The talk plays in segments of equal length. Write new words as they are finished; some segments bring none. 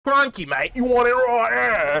Cranky, mate. You want it raw?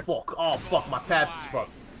 Yeah. Fuck. Oh, fuck. My tabs is fucked.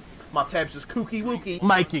 My tabs is kooky wookie.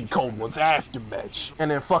 Making cold ones after match. And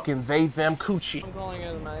then fucking they, them, coochie. I'm calling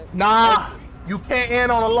it a night. Nah. You can't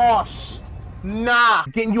end on a loss. Nah.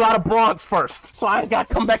 Getting you out of bronze first. So I ain't got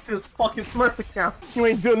to come back to this fucking Smurf account. You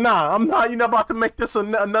ain't doing, nah. I'm not. You're not about to make this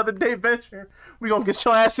another day venture. We gonna get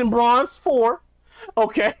your ass in bronze 4.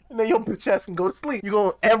 Okay. And then your bitch ass can go to sleep. You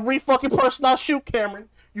gonna, every fucking person I shoot, Cameron,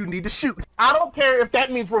 you need to shoot. I don't care if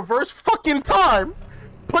that means reverse fucking time.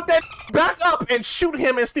 Put that back up and shoot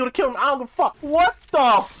him and steal the kill him. I don't give a fuck. What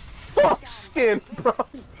the fuck, skin, bro?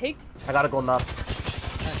 Take. I gotta go now.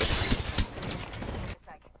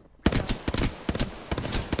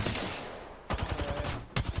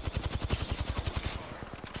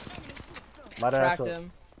 My ass up.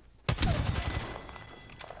 Him.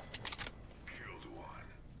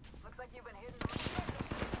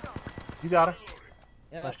 You got her.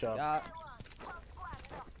 Yeah, Nice job. Got.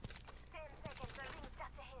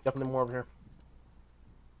 Definitely more over here.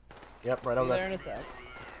 Yep, right over there. In there. a sec.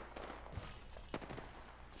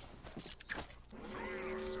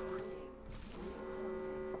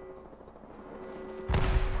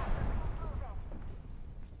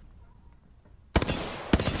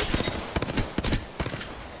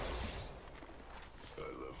 I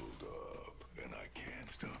leveled up and I can't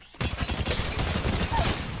stop.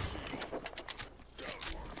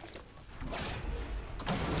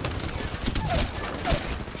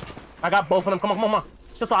 I got both of them. Come on, come on, come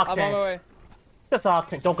on. Just Octane. I'm on my way. Just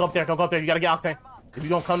Octane. Don't go up there. Don't go up there. You gotta get Octane. If you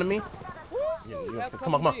don't come to me,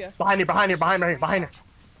 come on, come on. Behind here, behind here, behind her, behind her.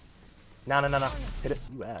 No. Hit it.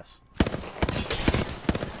 You ass.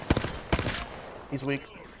 He's weak.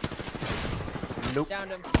 Nope.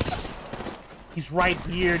 Downed him. He's right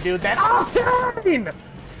here, dude. That Octane!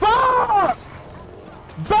 Fuck!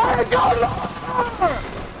 Bangalore!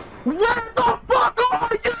 Where the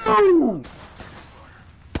fuck are you?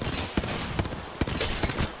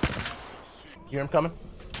 You hear him coming?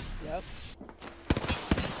 Yep.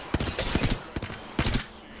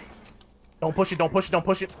 Don't push it, don't push it, don't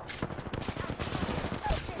push it.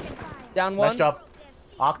 Down one. Nice job.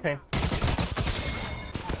 Octane.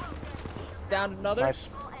 Down another. Nice.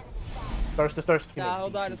 Thirst is thirst. Nah, he'll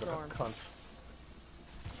die to storm. Cunt.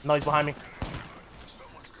 No, he's behind me.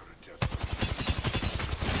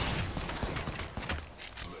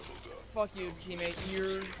 Fuck you, teammate.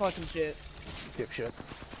 You're fucking shit. Dipshit.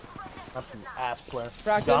 I'm some ass player.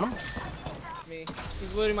 Practice. You got him? Me.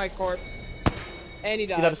 He's looting my corpse. And he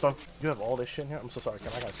died. You got this one. You have all this shit in here? I'm so sorry, Ken.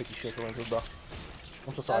 I gotta pick these shit for lenses, bro.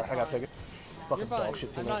 I'm so sorry. That's I gotta fine. take it. Fucking You're dog fine.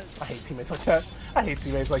 shit I'm teammate. not- I hate teammates like that. I hate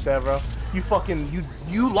teammates like that, bro. You fucking,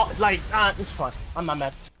 like, it's fine. I'm not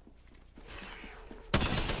mad.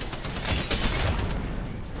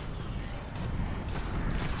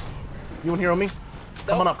 You want to hear me?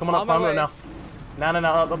 Come on up, come on up, come on now. No,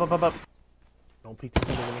 up. Don't peek too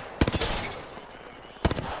into me.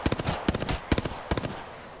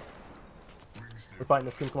 We're fighting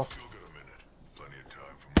this team, come on.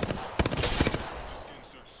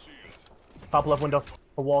 Top left window.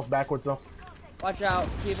 The wall's backwards though. Watch out.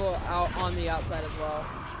 People out on the outside as well.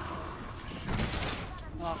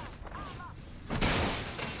 Oh.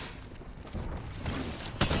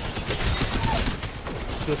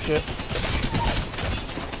 Good shit.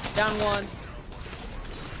 Down one.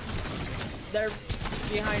 They're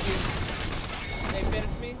behind you. They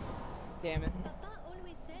finished me. Damn it. Papa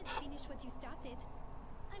always said finish what you started.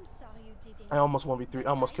 I'm sorry you didn't. I almost 1v3. I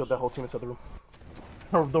almost killed that whole team inside the room.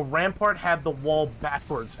 The rampart had the wall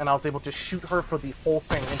backwards, and I was able to shoot her for the whole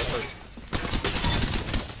thing into her.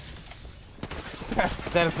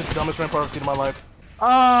 That is the dumbest rampart I've seen in my life.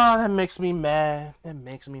 Ah, that makes me mad. That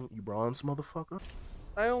makes me... You bronze, motherfucker?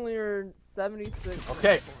 I only earned 76.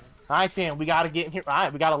 Okay. Alright then, we gotta get in here.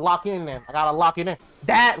 Alright, we gotta lock in then. I gotta lock it in.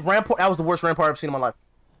 That rampart, that was the worst rampart I've seen in my life.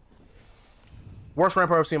 Worst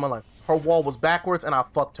rampart I've seen in my life. Her wall was backwards, and I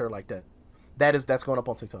fucked her like that. That's going up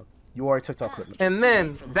on TikTok. You already TikTok clip. And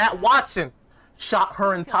then that Watson shot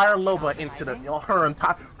her entire Loba into the,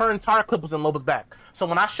 her entire clip was in Loba's back. So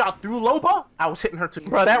when I shot through Loba, I was hitting her too.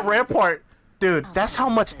 Bro, that rampart, dude, that's how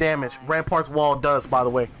much damage Rampart's wall does, by the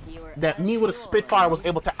way. That me with a Spitfire was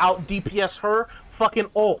able to out DPS her fucking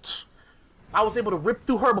ult. I was able to rip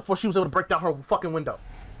through her before she was able to break down her fucking window.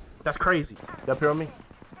 That's crazy. You up here with me?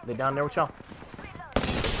 They down there with y'all.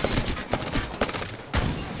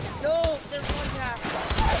 No, there's one tap.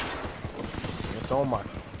 Yeah, so am I.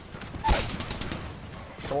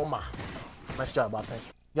 So am I. Nice job, I think.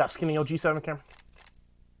 You got skinny G7 camera.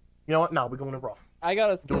 You know what? No, we're going to Raw. I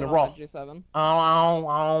got a Doing it raw. G7. I'm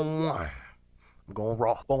going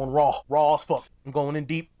Raw. Going Raw. Raw as fuck. I'm going in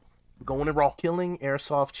deep. Going in raw. Killing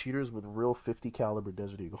airsoft cheaters with real 50 caliber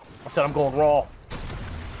Desert Eagle. I said I'm going raw.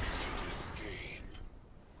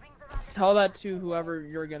 Tell that to whoever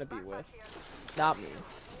you're gonna be with. Not me.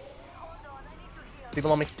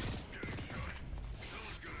 People on me.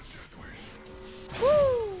 Woo!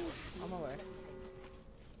 On my way.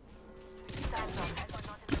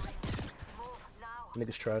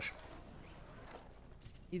 Niggas trash.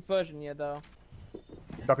 He's pushing you though.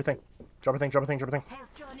 Drop your thing. Drop your thing, drop your thing, drop your thing.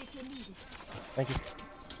 Thank you.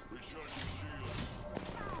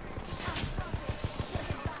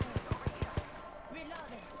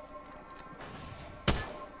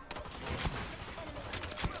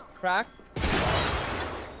 Crack.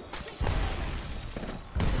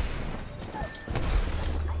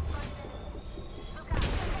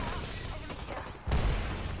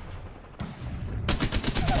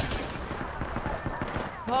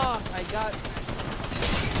 Oh, I got.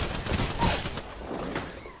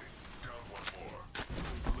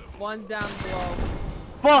 One down below.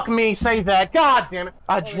 Fuck me, say that. God damn it.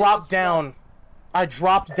 I dropped down. I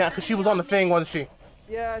dropped down because she was on the thing, wasn't she?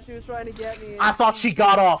 Yeah, she was trying to get me. I thought she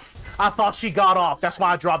got off. I thought she got off. That's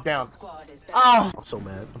why I dropped down. Oh, I'm so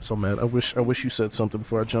mad. I'm so mad. I wish you said something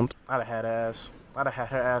before I jumped. I'd have had ass. I'd have had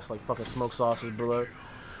her ass like fucking smoked sausage, bro.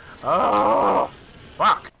 Oh,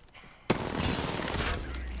 fuck.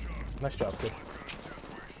 Nice job, kid.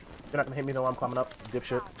 You're not gonna hit me though. I'm climbing up,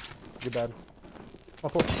 dipshit. You're bad. Come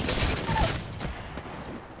on, pull.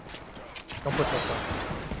 Don't push next time.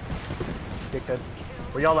 Dickhead.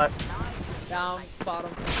 Where y'all at? Down,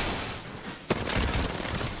 bottom.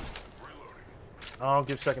 Oh,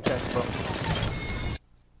 give second chance, bro.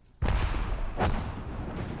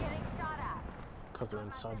 Cause they're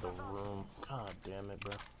inside the room. God damn it,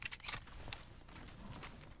 bro.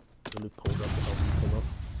 Really pulled up to help you pull up.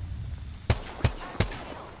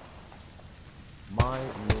 My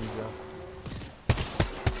ninja.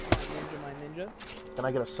 My ninja. Can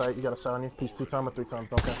I get a sight? You got a sight on you? Please 2 times or 3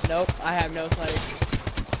 times? Okay. Nope, I have no sight.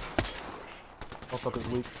 Motherfucker's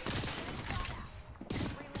weak.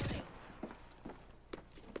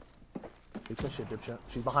 Take that shit, dipshit.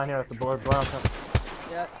 She's behind here at the brown cup.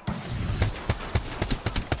 Yep.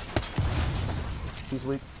 She's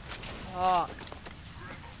weak. Oh.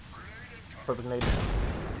 Perfect nade. How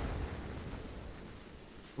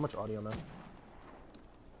much audio, man?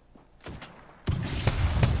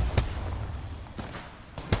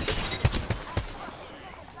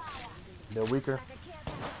 They're weaker.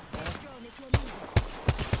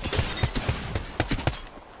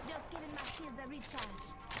 Just giving my shields a recharge.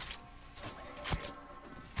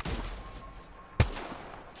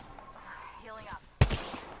 Healing up.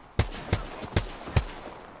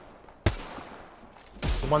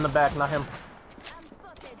 The one in the back, not him. I'm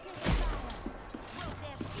spotted. Take fire. Broke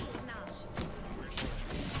their shield now.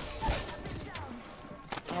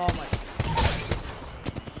 Oh my.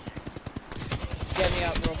 Get me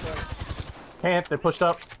up real quick. Can't, they pushed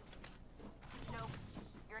up. Nope.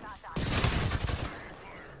 You're not done.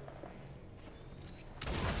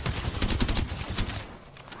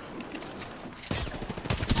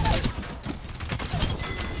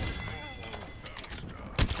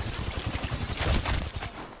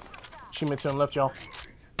 She made to him left, y'all.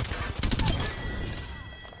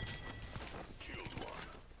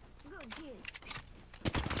 Good kill.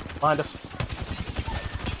 Behind us.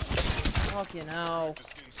 Fucking hell.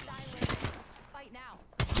 Fight now.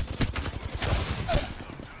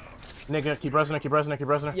 Nigga, keep resing her, keep resing her, keep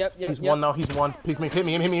resing her. Yep, He's one now, he's one. Peek me, hit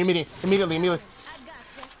me immediately. I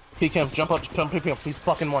gotcha. Peek him, jump up, pick him. He's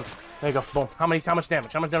fucking one. There you go, boom. How much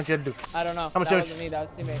damage? How much damage you had to do? I don't know. How much That damage? wasn't me, that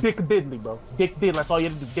was teammate. Dick diddly, bro. Dick diddly, that's all you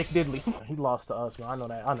had to do. Dick diddly. He lost to us, man. I know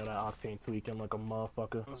that Octane tweaking like a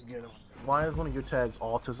motherfucker. Let's get him. Why is one of your tags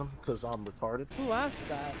autism? Because I'm retarded. Who asked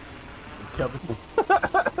that? Kevin.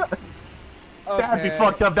 Okay. That'd be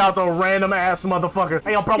fucked up. That was a random ass motherfucker.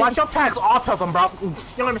 Hey, yo, bro, why's your tags autism, bro? You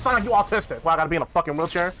don't even sound like you autistic. Why I gotta be in a fucking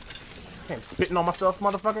wheelchair? Can't spitting on myself,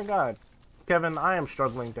 motherfucker. God. Kevin, I am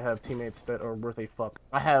struggling to have teammates that are worth a fuck.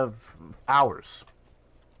 I have hours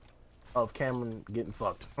of Cameron getting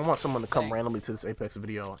fucked. I want someone to come Dang. randomly to this Apex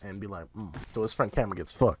video and be like, so his friend Cameron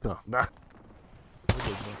gets fucked, huh? Nah. Hey,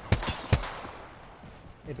 big boy.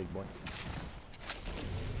 Hey, big boy.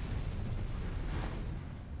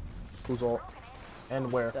 Who's all?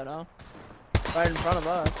 And where? Don't know. Right in front of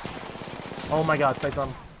us. Oh my god, say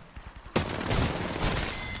something.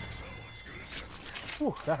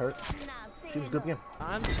 Ooh, that hurt. She was good again.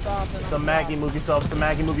 I'm stopping. The Maggie, move yourself. The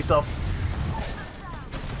Maggie, move yourself.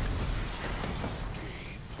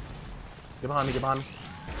 Get behind me, get behind me.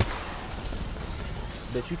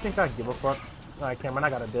 Bitch, you think I give a fuck? Alright, Cameron, I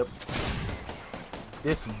got a dip.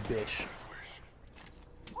 This bitch.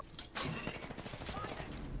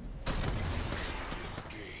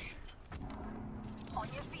 On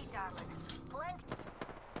your feet, darling. Blend.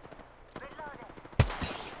 Reloaded.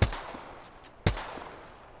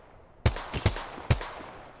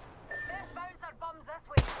 There's bouncer bombs this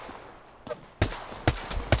way.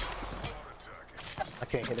 I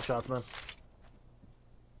can't hit the shots, man.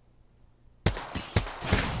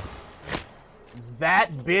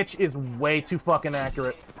 That bitch is way too fucking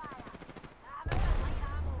accurate.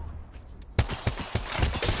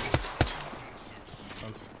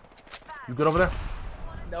 You good over there?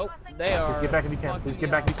 Nope, they are. Please get back if you can. Please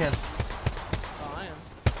get back if you can. Oh, I am.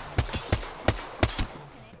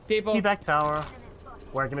 People. Key back tower.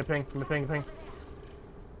 Where? Give me a ping. Give me a ping. Give me a ping.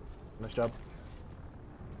 Nice job.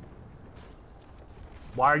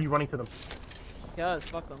 Why are you running to them? Because,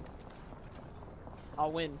 fuck them.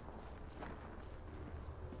 I'll win.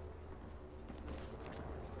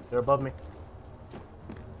 They're above me.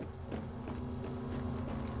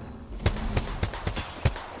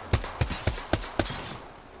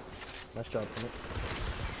 Nice job, Timmy.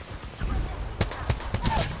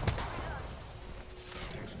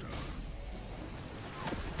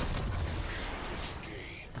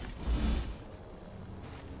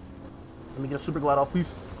 Let me get a super glide off,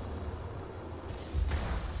 please.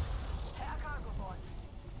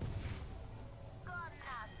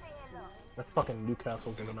 That fucking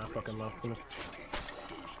Newcastle's in my fucking love.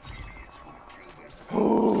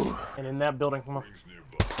 And in that building, come on.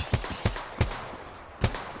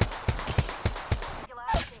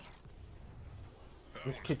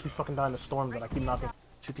 This kid keeps fucking dying in the storm, but I keep knocking.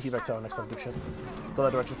 Shoot the evac tower next time, do shit. Go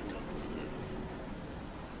that direction.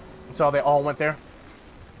 So they all went there?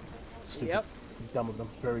 Stupid. Yep. Dumb of them.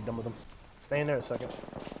 Very dumb of them. Stay in there a second.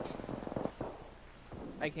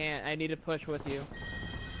 I can't. I need to push with you.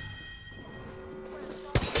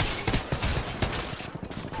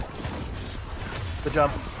 Good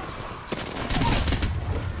job.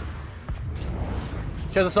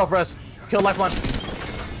 She has a self-res. Kill lifeline.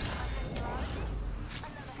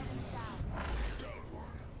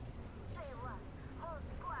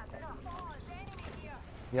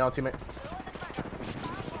 Yeah, teammate.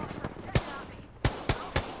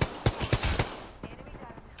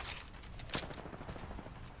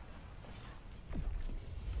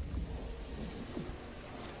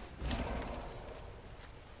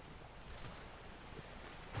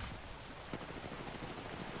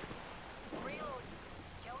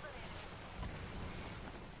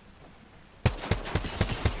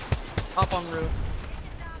 Up on roof.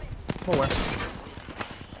 Oh, where?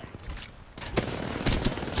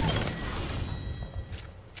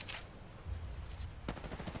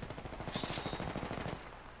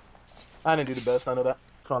 I didn't do the best, I know that.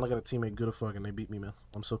 Finally got a teammate good as fuck and they beat me, man.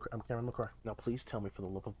 I'm Cameron, I'm gonna cry. Now please tell me for the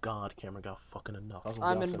love of God, Cameron got fucking enough.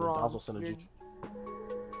 I'm in bronze.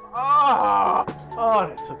 Ah! Oh,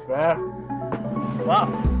 that took forever.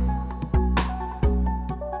 Fuck.